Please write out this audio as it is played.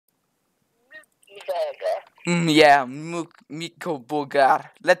Yeah, miko borgar.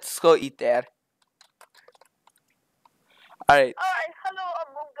 Let's go eat there. Alright. Alright, hello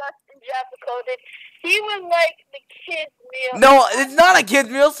Among Us and Jaffa Coded. He would like the kids meal. No, it's not a kid's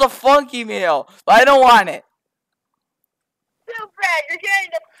meal, it's a funky meal. But I don't want it. Too bad, you're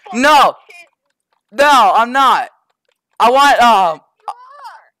getting the fucking No. kids. No, I'm not. I want You are.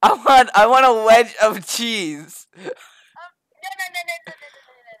 I want a wedge of cheese. No.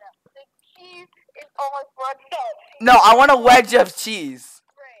 The cheese is almost rubbed up. No, I want a wedge of cheese.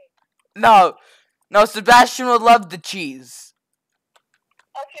 Great. No, Sebastian would love the cheese.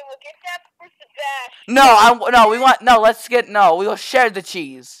 Okay, we'll get that for Sebastian. We will share the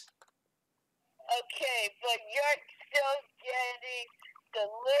cheese. Okay, but you're still getting the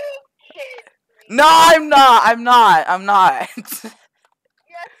little kid. No, I'm not. Yes,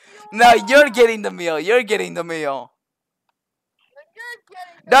 you No, are. you're getting the meal. You're getting the meal.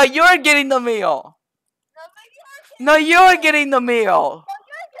 No, you're No, you're getting the meal. No, No, you're getting the meal.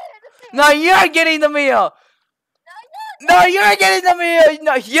 No, you're getting the meal. No, you're getting the meal.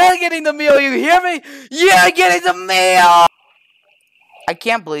 No, you're getting the meal. You hear me? You're getting the meal. I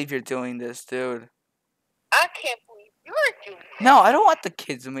can't believe you're doing this, dude. I can't believe you're doing this. No, I don't want the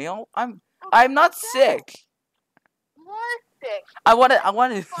kids' meal. I'm not sick. You're sick. I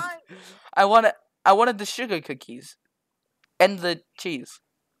wanted the sugar cookies and the cheese.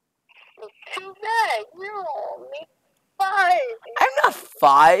 Too bad. You're only 5. I'm not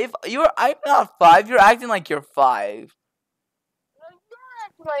 5. I'm not 5. You're acting like you're 5. No, you're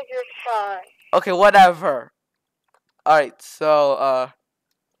acting like you're 5. Okay, whatever. Alright, so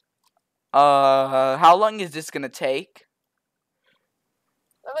how long is this gonna take?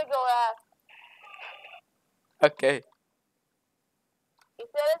 Let me go ask. Okay. He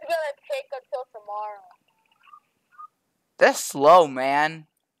said it's gonna take until tomorrow. That's slow, man.